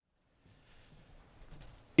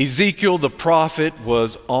Ezekiel the prophet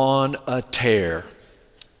was on a tear.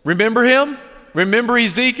 Remember him? Remember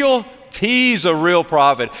Ezekiel? He's a real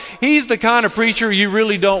prophet. He's the kind of preacher you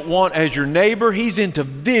really don't want as your neighbor. He's into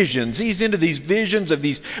visions. He's into these visions of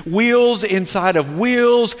these wheels inside of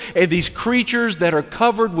wheels and these creatures that are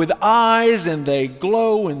covered with eyes and they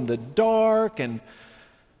glow in the dark. And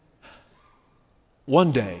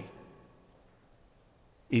one day,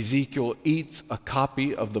 Ezekiel eats a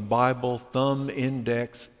copy of the Bible, thumb,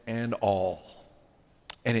 index, and all.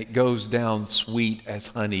 And it goes down sweet as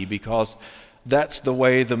honey because that's the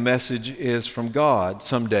way the message is from God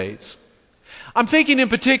some days. I'm thinking in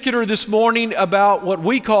particular this morning about what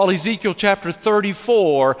we call Ezekiel chapter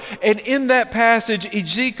 34. And in that passage,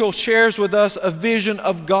 Ezekiel shares with us a vision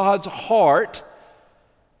of God's heart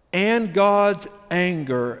and God's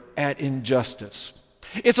anger at injustice.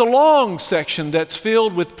 It's a long section that's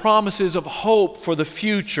filled with promises of hope for the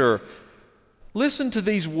future. Listen to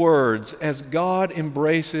these words as God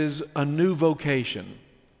embraces a new vocation,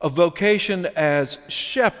 a vocation as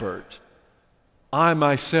shepherd. I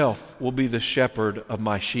myself will be the shepherd of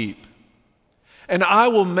my sheep. And I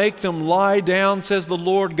will make them lie down, says the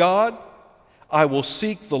Lord God. I will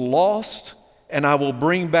seek the lost, and I will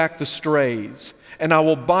bring back the strays. And I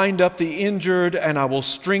will bind up the injured, and I will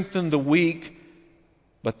strengthen the weak.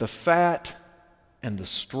 But the fat and the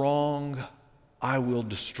strong I will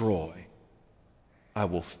destroy. I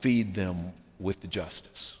will feed them with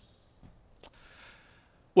justice.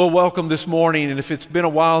 Well, welcome this morning, and if it's been a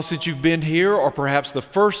while since you've been here, or perhaps the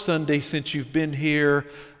first Sunday since you've been here,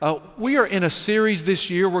 we are in a series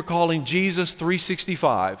this year we're calling Jesus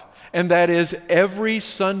 365, and that is every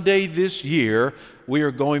Sunday this year we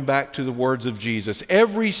are going back to the words of Jesus.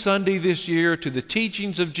 Every Sunday this year to the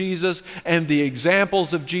teachings of Jesus and the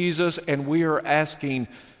examples of Jesus, and we are asking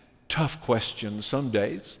tough questions some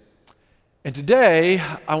days. And today,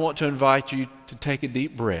 I want to invite you to take a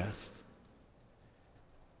deep breath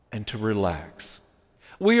and to relax.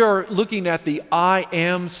 We are looking at the I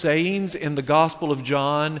am sayings in the Gospel of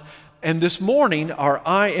John, and this morning our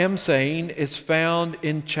I am saying is found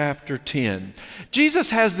in chapter 10. Jesus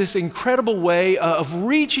has this incredible way of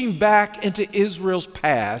reaching back into Israel's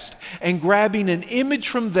past and grabbing an image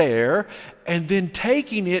from there and then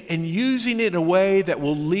taking it and using it in a way that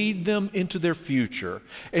will lead them into their future.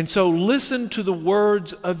 And so listen to the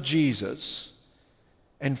words of Jesus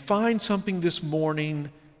and find something this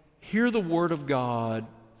morning. Hear the word of God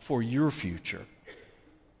for your future.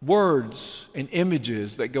 Words and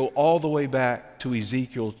images that go all the way back to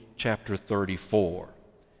Ezekiel chapter 34.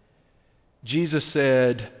 Jesus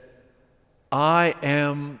said, I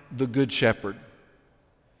am the good shepherd.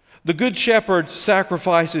 The good shepherd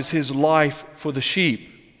sacrifices his life for the sheep.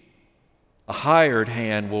 A hired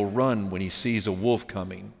hand will run when he sees a wolf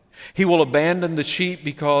coming. He will abandon the sheep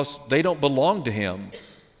because they don't belong to him,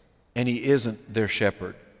 and he isn't their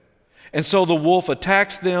shepherd. And so the wolf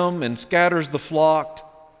attacks them and scatters the flock.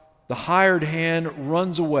 The hired hand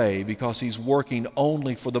runs away because he's working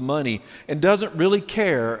only for the money and doesn't really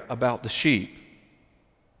care about the sheep.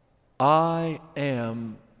 I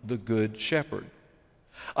am the good shepherd.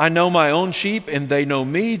 I know my own sheep, and they know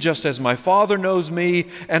me, just as my Father knows me,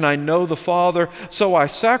 and I know the Father. So I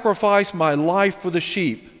sacrifice my life for the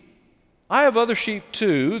sheep. I have other sheep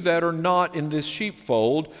too that are not in this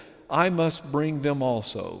sheepfold. I must bring them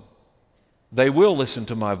also. They will listen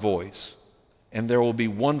to my voice, and there will be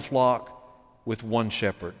one flock with one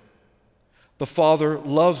shepherd. The Father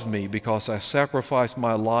loves me because I sacrifice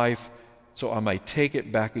my life so I may take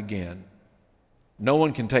it back again. No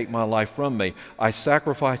one can take my life from me. I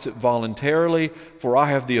sacrifice it voluntarily, for I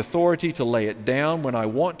have the authority to lay it down when I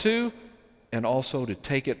want to, and also to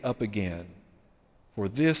take it up again. For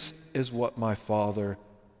this is what my Father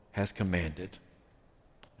hath commanded.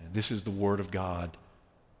 And this is the word of God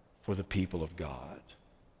for the people of God.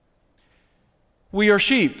 We are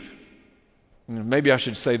sheep. Maybe I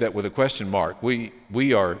should say that with a question mark. We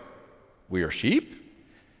are sheep?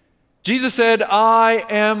 Jesus said, I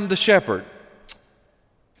am the shepherd.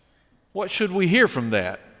 What should we hear from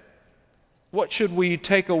that? What should we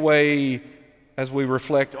take away as we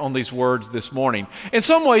reflect on these words this morning? In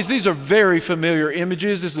some ways, these are very familiar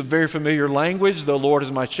images. This is a very familiar language. The Lord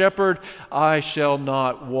is my shepherd. I shall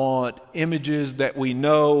not want. Images that we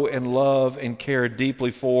know and love and care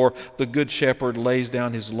deeply for. The good shepherd lays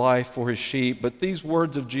down his life for his sheep. But these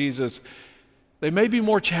words of Jesus, they may be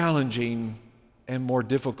more challenging and more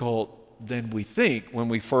difficult than we think when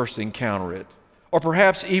we first encounter it, or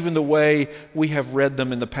perhaps even the way we have read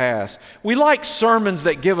them in the past. We like sermons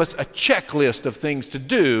that give us a checklist of things to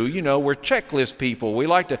do. You know, we're checklist people. We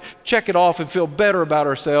like to check it off and feel better about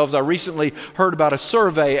ourselves. I recently heard about a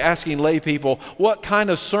survey asking lay people, what kind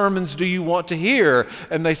of sermons do you want to hear?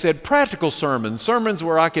 And they said practical sermons, sermons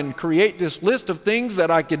where I can create this list of things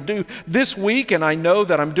that I can do this week, and I know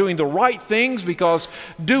that I'm doing the right things because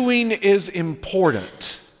doing is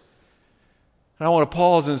important. And I want to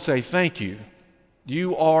pause and say thank you.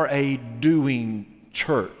 You are a doing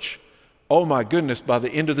church. Oh my goodness, by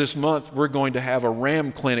the end of this month, we're going to have a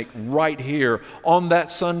RAM clinic right here. On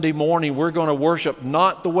that Sunday morning, we're going to worship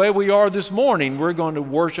not the way we are this morning. We're going to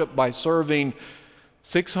worship by serving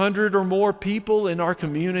 600 or more people in our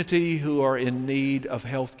community who are in need of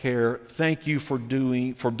health care. Thank you for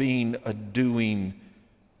being a doing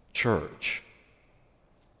church.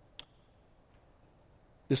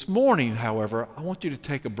 This morning, however, I want you to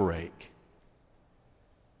take a break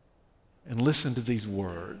and listen to these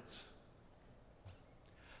words.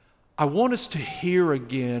 I want us to hear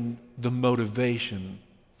again the motivation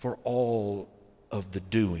for all of the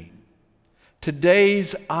doing.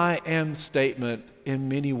 Today's I am statement, in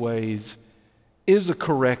many ways, is a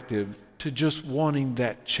corrective to just wanting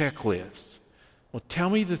that checklist. Well, tell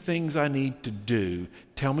me the things I need to do.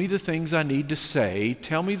 Tell me the things I need to say.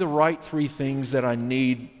 Tell me the right 3 things that I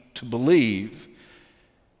need to believe.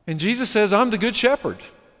 And Jesus says, I'm the good shepherd.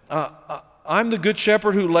 I'm the good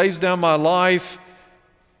shepherd who lays down my life.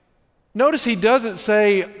 Notice he doesn't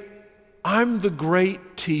say, I'm the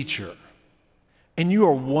great teacher, and you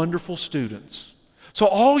are wonderful students. So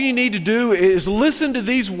all you need to do is listen to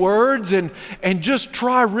these words and just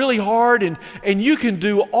try really hard, and you can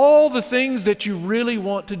do all the things that you really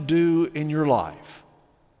want to do in your life.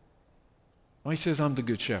 Well, he says, I'm the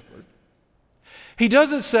good shepherd. He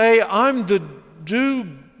doesn't say, I'm the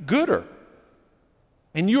do-gooder,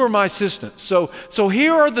 and you are my assistant. So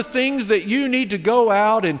here are the things that you need to go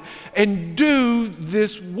out and do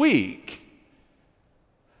this week,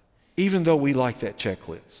 even though we like that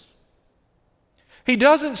checklist. He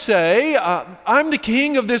doesn't say, I'm the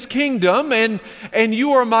king of this kingdom and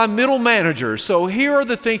you are my middle manager. So here are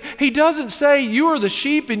the things. He doesn't say you are the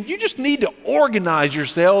sheep and you just need to organize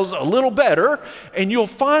yourselves a little better and you'll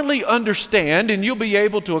finally understand and you'll be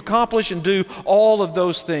able to accomplish and do all of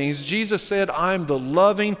those things. Jesus said, I'm the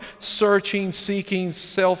loving, searching, seeking,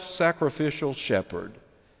 self-sacrificial shepherd.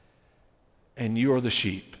 And you are the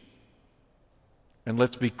sheep. And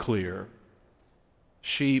let's be clear,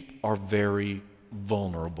 sheep are very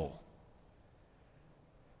vulnerable.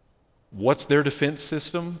 What's their defense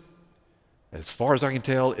system? As far as I can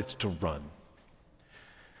tell, it's to run.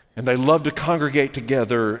 And they love to congregate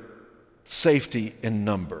together, safety in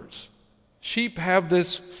numbers. Sheep have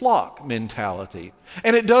this flock mentality,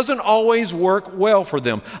 and it doesn't always work well for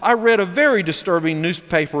them. I read a very disturbing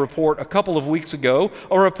newspaper report a couple of weeks ago,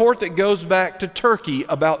 a report that goes back to Turkey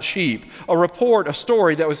about sheep, a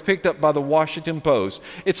story that was picked up by the Washington Post.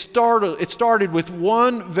 It started with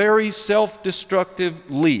one very self-destructive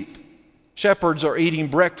leap. Shepherds are eating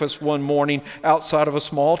breakfast one morning outside of a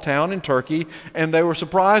small town in Turkey, and they were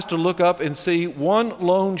surprised to look up and see one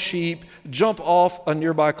lone sheep jump off a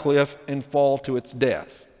nearby cliff and fall to its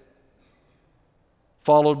death,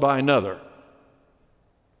 followed by another,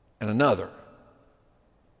 and another,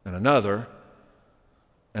 and another,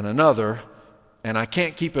 and another, and I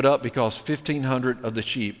can't keep it up because 1,500 of the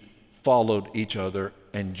sheep followed each other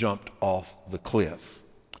and jumped off the cliff.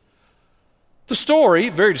 The story,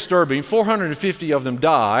 very disturbing, 450 of them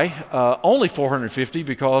die, only 450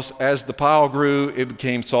 because as the pile grew, it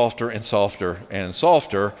became softer and softer and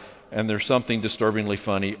softer, and there's something disturbingly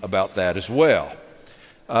funny about that as well.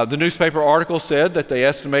 The newspaper article said that they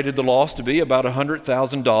estimated the loss to be about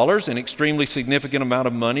 $100,000, an extremely significant amount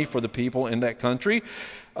of money for the people in that country.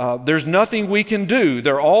 There's nothing we can do.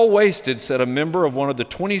 They're all wasted, said a member of one of the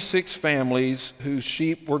 26 families whose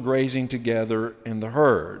sheep were grazing together in the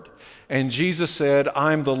herd. And Jesus said,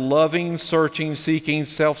 I'm the loving, searching, seeking,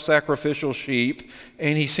 self-sacrificial sheep.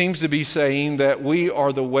 And he seems to be saying that we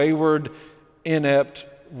are the wayward, inept,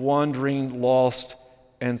 wandering, lost,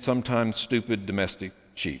 and sometimes stupid domestic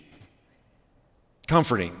sheep.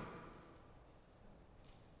 Comforting,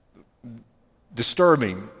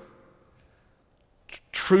 disturbing,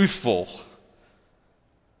 truthful,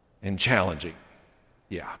 and challenging.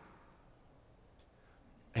 Yeah.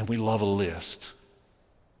 And we love a list.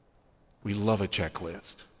 We love a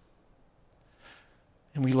checklist.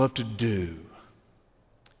 And we love to do.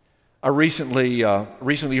 I recently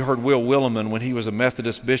heard Will Willimon, when he was a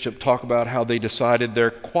Methodist bishop, talk about how they decided their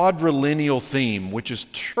quadriennial theme, which is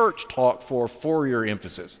church talk for 4-year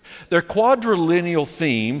emphasis. Their quadriennial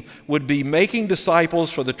theme would be making disciples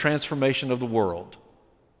for the transformation of the world.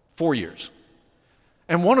 4 years.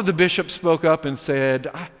 And one of the bishops spoke up and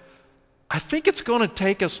said, I think it's going to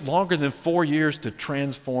take us longer than 4 years to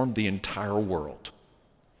transform the entire world.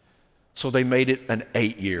 So they made it an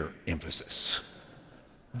 8-year emphasis.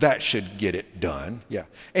 That should get it done. Yeah.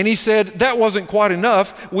 And he said, that wasn't quite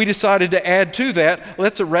enough. We decided to add to that,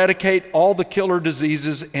 let's eradicate all the killer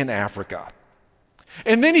diseases in Africa.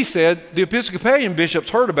 And then he said, the Episcopalian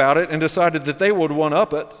bishops heard about it and decided that they would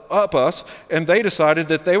one-up us, and they decided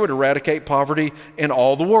that they would eradicate poverty in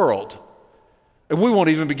all the world. And we won't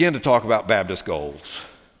even begin to talk about Baptist goals.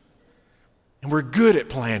 And we're good at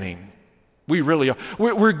planning. We really are.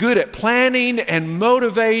 We're good at planning and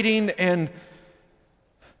motivating, and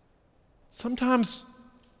sometimes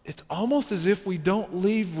it's almost as if we don't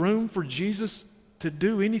leave room for Jesus to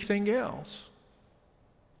do anything else.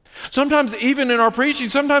 Sometimes even in our preaching,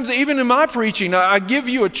 sometimes even in my preaching, I give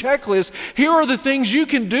you a checklist. Here are the things you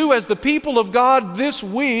can do as the people of God this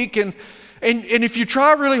week, and if you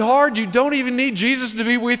try really hard, you don't even need Jesus to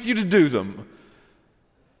be with you to do them.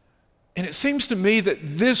 And it seems to me that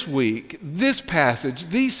this week, this passage,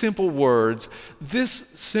 these simple words, this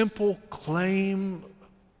simple claim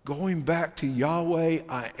going back to Yahweh,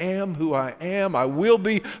 I am who I am, I will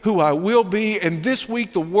be who I will be, and this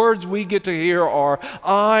week the words we get to hear are,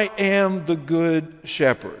 I am the good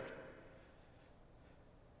shepherd.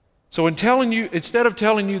 So instead of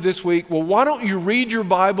telling you this week, well, why don't you read your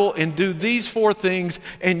Bible and do these 4 things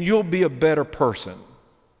and you'll be a better person?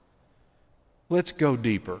 Let's go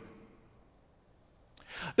deeper.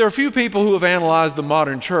 There are a few people who have analyzed the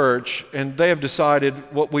modern church, and they have decided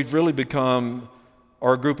what we've really become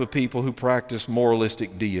are a group of people who practice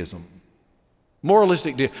moralistic deism.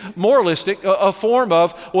 Moralistic, a form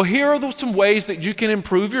of, well, here are some ways that you can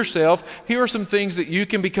improve yourself. Here are some things that you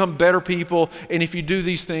can become better people. And if you do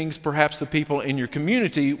these things, perhaps the people in your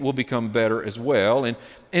community will become better as well. And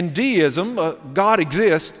in deism, God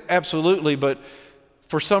exists, absolutely, but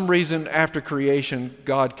for some reason after creation,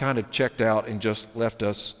 God kind of checked out and just left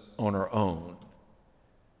us on our own.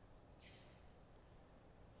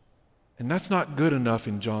 And that's not good enough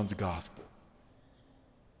in John's gospel.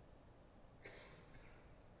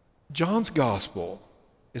 John's gospel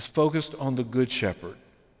is focused on the Good Shepherd,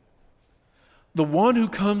 the one who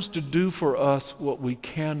comes to do for us what we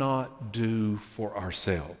cannot do for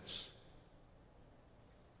ourselves,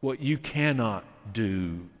 what you cannot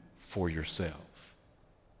do for yourself.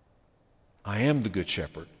 I am the Good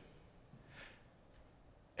Shepherd,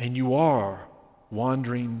 and you are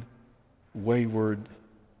wandering, wayward,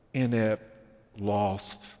 inept,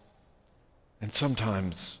 lost, and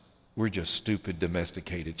sometimes we're just stupid,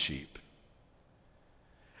 domesticated sheep.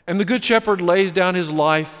 And the Good Shepherd lays down his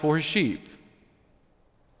life for his sheep.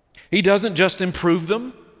 He doesn't just improve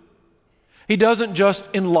them. He doesn't just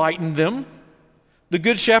enlighten them. The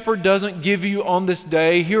Good Shepherd doesn't give you on this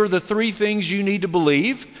day, here are the 3 things you need to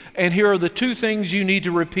believe, and here are the 2 things you need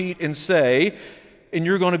to repeat and say, and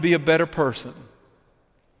you're going to be a better person.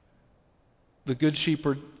 The Good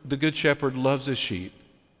Shepherd loves his sheep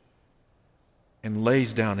and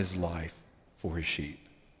lays down his life for his sheep.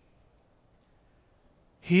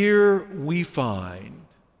 Here we find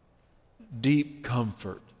deep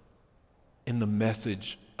comfort in the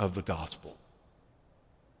message of the gospel.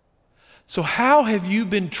 So how have you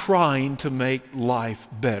been trying to make life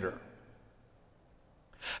better?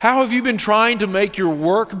 How have you been trying to make your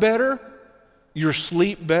work better, your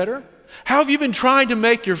sleep better? How have you been trying to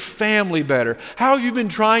make your family better? How have you been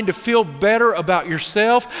trying to feel better about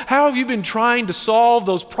yourself? How have you been trying to solve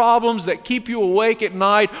those problems that keep you awake at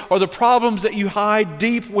night or the problems that you hide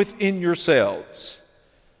deep within yourselves?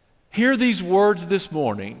 Hear these words this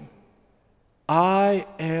morning. I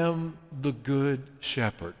am the Good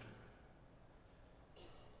Shepherd.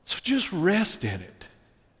 So just rest in it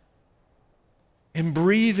and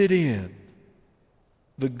breathe it in.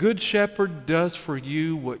 The Good Shepherd does for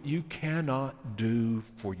you what you cannot do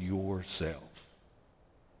for yourself.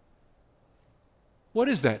 What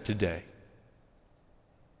is that today?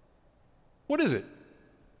 What is it?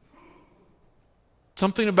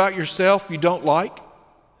 Something about yourself you don't like?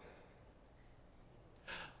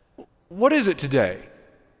 What is it today?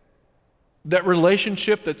 That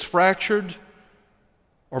relationship that's fractured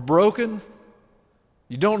or broken?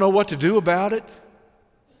 You don't know what to do about it?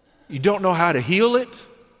 You don't know how to heal it?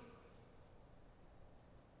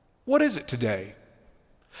 What is it today?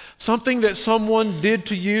 Something that someone did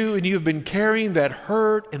to you and you've been carrying that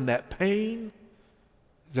hurt and that pain,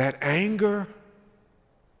 that anger,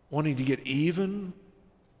 wanting to get even,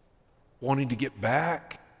 wanting to get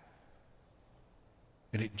back,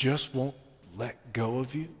 and it just won't let go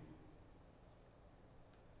of you?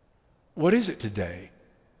 What is it today?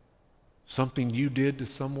 Something you did to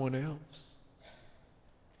someone else?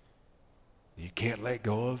 You can't let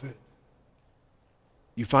go of it?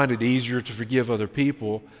 You find it easier to forgive other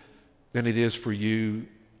people than it is for you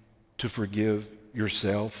to forgive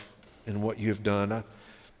yourself and what you have done.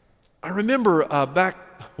 I remember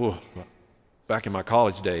back in my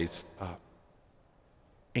college days,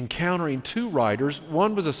 encountering two writers.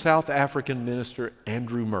 One was a South African minister,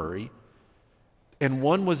 Andrew Murray, and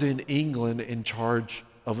one was in England in charge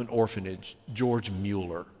of an orphanage, George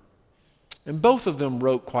Mueller. And both of them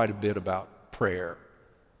wrote quite a bit about prayer.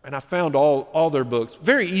 And I found all their books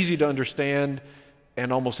very easy to understand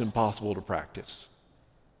and almost impossible to practice.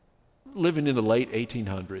 Living in the late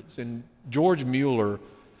 1800s. And George Mueller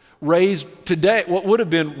raised today what would have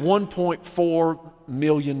been $1.4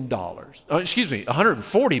 million.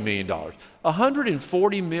 $140 million.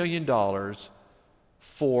 $140 million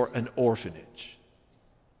for an orphanage.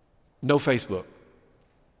 No Facebook.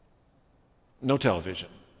 No television.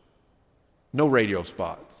 No radio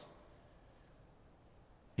spots.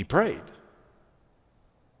 He prayed.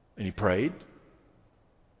 And he prayed.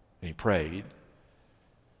 And he prayed.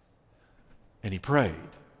 And he prayed.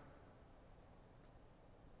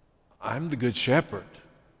 I'm the good shepherd.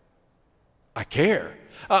 I care.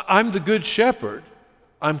 I'm the good shepherd.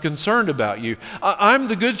 I'm concerned about you. I'm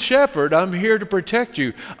the good shepherd. I'm here to protect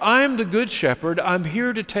you. I'm the good shepherd. I'm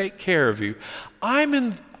here to take care of you. I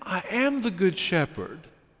am the good shepherd.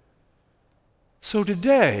 So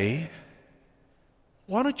today,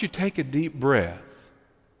 why don't you take a deep breath?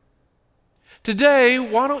 Today,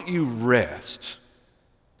 why don't you rest?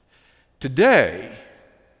 Today,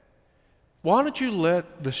 why don't you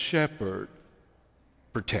let the shepherd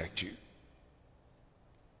protect you,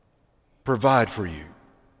 provide for you?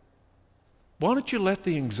 Why don't you let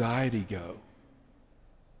the anxiety go,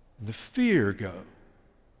 and the fear go,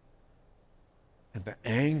 and the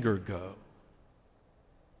anger go,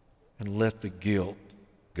 and let the guilt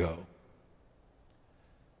go?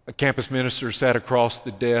 A campus minister sat across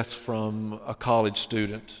the desk from a college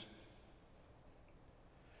student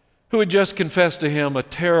who had just confessed to him a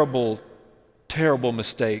terrible, terrible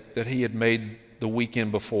mistake that he had made the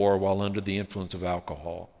weekend before while under the influence of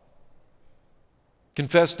alcohol.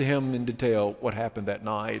 Confessed to him in detail what happened that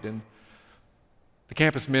night, and the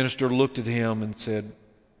campus minister looked at him and said,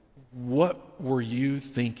 "What were you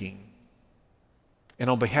thinking?" And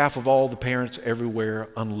on behalf of all the parents everywhere,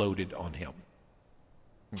 unloaded on him.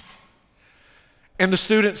 And the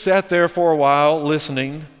student sat there for a while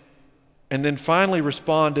listening, and then finally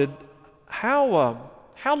responded, how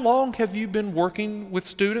long have you been working with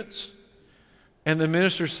students? And the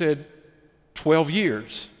minister said, 12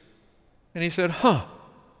 years. And he said,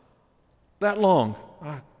 that long.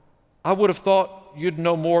 I would have thought you'd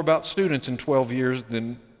know more about students in 12 years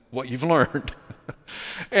than what you've learned.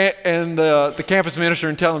 and the campus minister,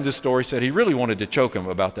 in telling this story, said he really wanted to choke him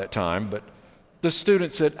about that time, but the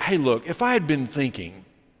student said, "Hey, look, if I had been thinking,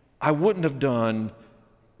 I wouldn't have done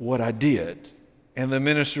what I did." And the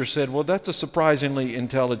minister said, "Well, that's a surprisingly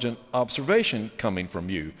intelligent observation coming from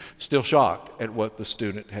you," still shocked at what the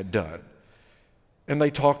student had done. And they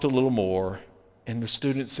talked a little more, and the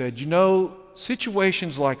student said, "You know,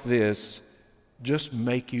 situations like this just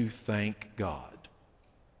make you thank God."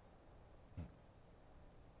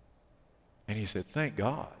 And he said, "Thank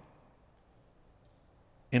God?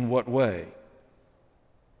 In what way?"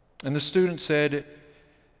 And the student said,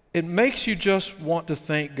 "It makes you just want to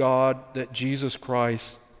thank God that Jesus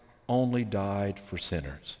Christ only died for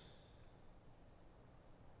sinners."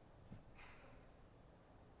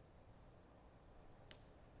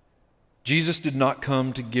 Jesus did not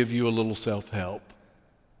come to give you a little self-help.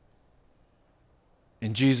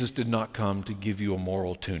 And Jesus did not come to give you a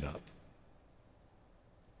moral tune-up.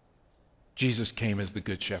 Jesus came as the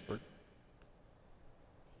Good Shepherd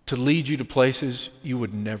to lead you to places you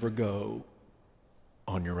would never go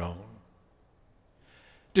on your own,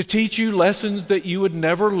 to teach you lessons that you would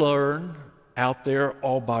never learn out there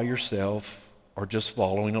all by yourself or just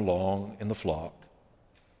following along in the flock,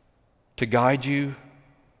 to guide you,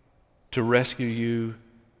 to rescue you,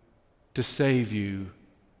 to save you,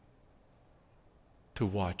 to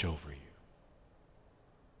watch over you.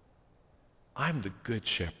 I'm the Good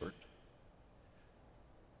Shepherd.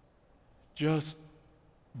 Just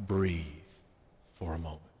breathe for a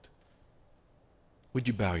moment. Would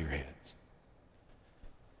you bow your heads?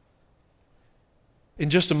 In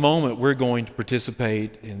just a moment, we're going to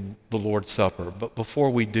participate in the Lord's Supper. But before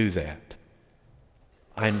we do that,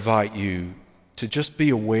 I invite you to just be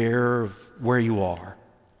aware of where you are.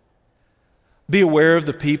 Be aware of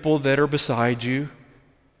the people that are beside you,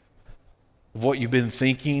 of what you've been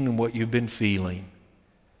thinking and what you've been feeling.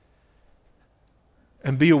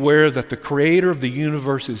 And be aware that the Creator of the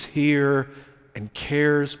universe is here and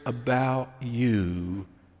cares about you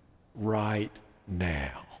right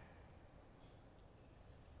now.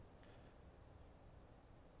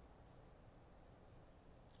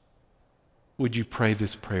 Would you pray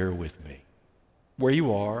this prayer with me? Where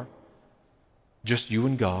you are, just you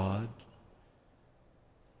and God.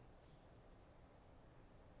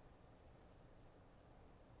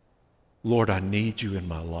 Lord, I need you in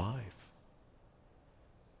my life.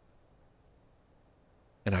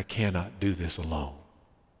 And I cannot do this alone.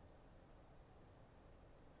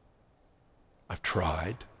 I've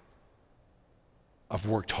tried. I've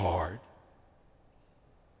worked hard.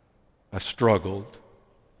 I've struggled.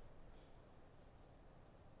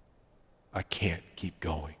 I can't keep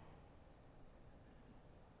going.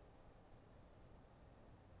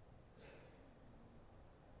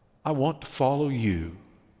 I want to follow you,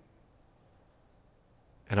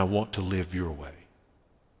 and I want to live your way.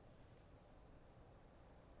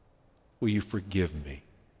 Will you forgive me?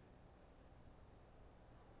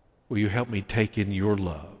 Will you help me take in your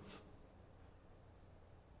love?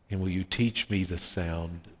 And will you teach me the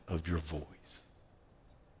sound of your voice?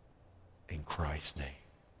 In Christ's name,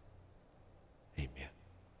 amen.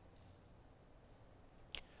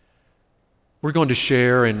 We're going to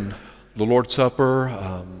share in the Lord's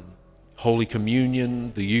Supper, Holy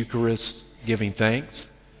Communion, the Eucharist, giving thanks.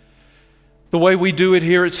 The way we do it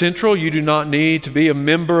here at Central, you do not need to be a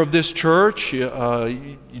member of this church.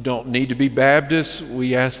 You don't need to be Baptist.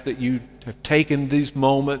 We ask that you have taken these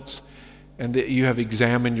moments and that you have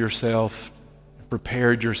examined yourself,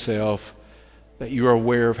 prepared yourself, that you are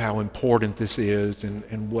aware of how important this is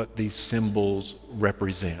and what these symbols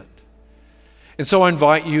represent. And so I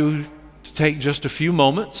invite you to take just a few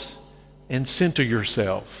moments and center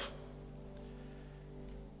yourself.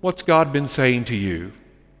 What's God been saying to you?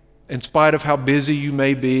 In spite of how busy you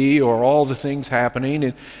may be or all the things happening,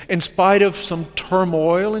 and in spite of some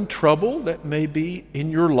turmoil and trouble that may be in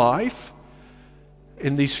your life,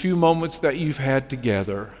 in these few moments that you've had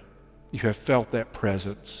together, you have felt that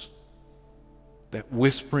presence, that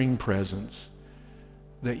whispering presence,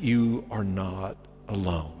 that you are not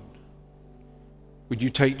alone. Would you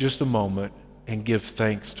take just a moment and give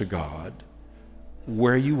thanks to God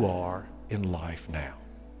where you are in life now?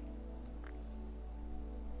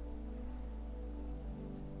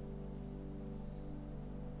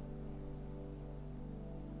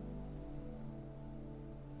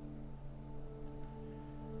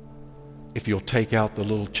 If you'll take out the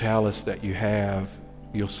little chalice that you have,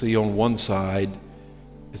 you'll see on one side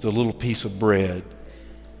is a little piece of bread.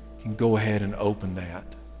 You can go ahead and open that.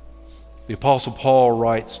 The Apostle Paul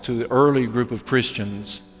writes to the early group of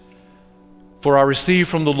Christians, "For I received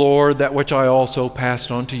from the Lord that which I also passed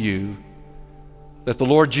on to you, that the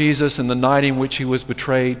Lord Jesus, in the night in which he was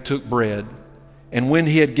betrayed, took bread, and when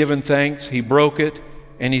he had given thanks, he broke it,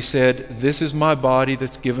 and he said, 'This is my body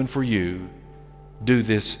that's given for you. Do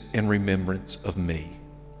this in remembrance of me.'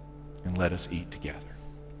 And let us eat together."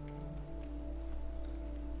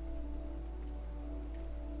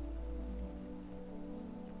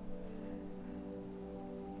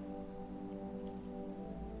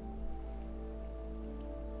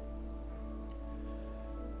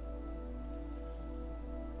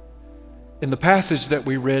 In the passage that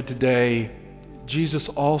we read today, Jesus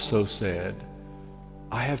also said,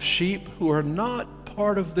 "I have sheep who are not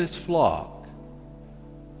part of this flock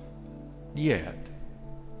yet."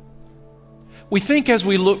 We think as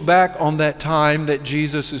we look back on that time that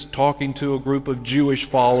Jesus is talking to a group of Jewish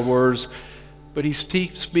followers, but he's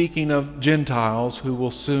speaking of Gentiles who will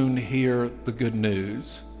soon hear the good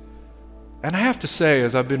news. And I have to say,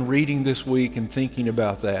 as I've been reading this week and thinking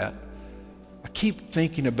about that, I keep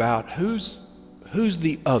thinking about who's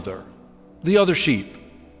the other sheep.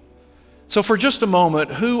 So for just a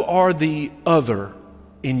moment, who are the other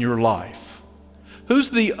in your life?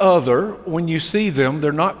 Who's the other when you see them?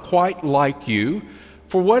 They're not quite like you.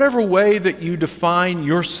 For whatever way that you define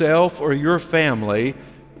yourself or your family,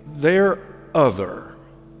 they're other.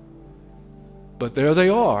 But there they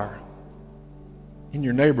are in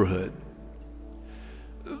your neighborhood.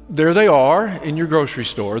 There they are in your grocery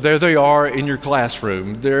store. There they are in your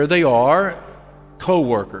classroom. There they are,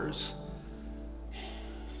 co-workers.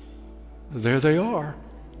 There they are.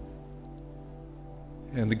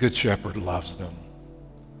 And the Good Shepherd loves them.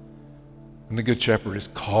 And the Good Shepherd is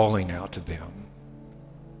calling out to them.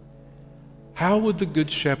 How would the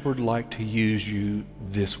Good Shepherd like to use you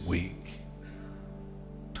this week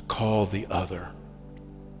to call the other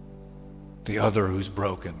who's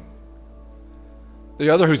broken, the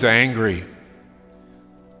other who's angry,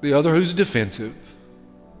 the other who's defensive,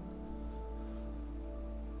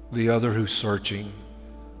 the other who's searching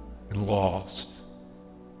and lost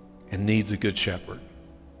and needs a Good Shepherd?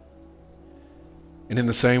 And in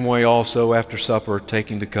the same way also, after supper,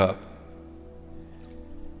 taking the cup,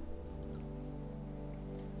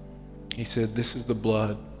 he said, this is the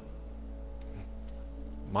blood.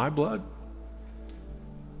 My blood?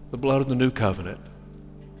 The blood of the new covenant.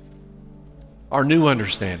 Our new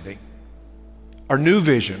understanding. Our new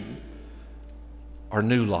vision. Our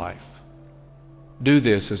new life. Do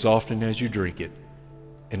this as often as you drink it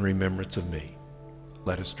in remembrance of me.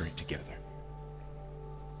 Let us drink together.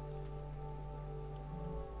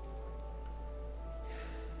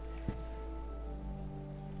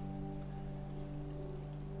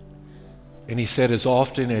 And he said, as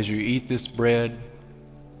often as you eat this bread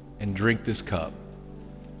and drink this cup,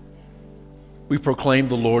 we proclaim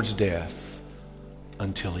the Lord's death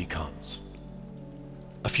until he comes.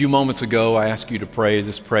 A few moments ago, I asked you to pray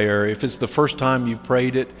this prayer. If it's the first time you've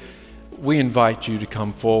prayed it, we invite you to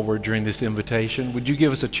come forward during this invitation. Would you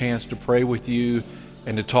give us a chance to pray with you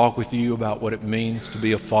and to talk with you about what it means to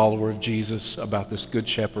be a follower of Jesus, about this Good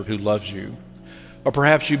Shepherd who loves you? Or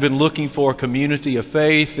perhaps you've been looking for a community of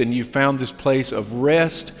faith and you found this place of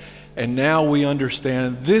rest, and now we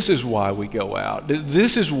understand this is why we go out.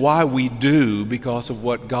 This is why we do, because of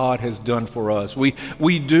what God has done for us. We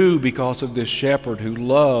do because of this shepherd who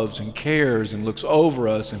loves and cares and looks over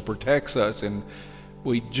us and protects us, and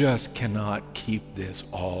we just cannot keep this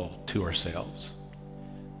all to ourselves.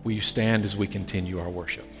 Will you stand as we continue our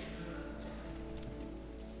worship?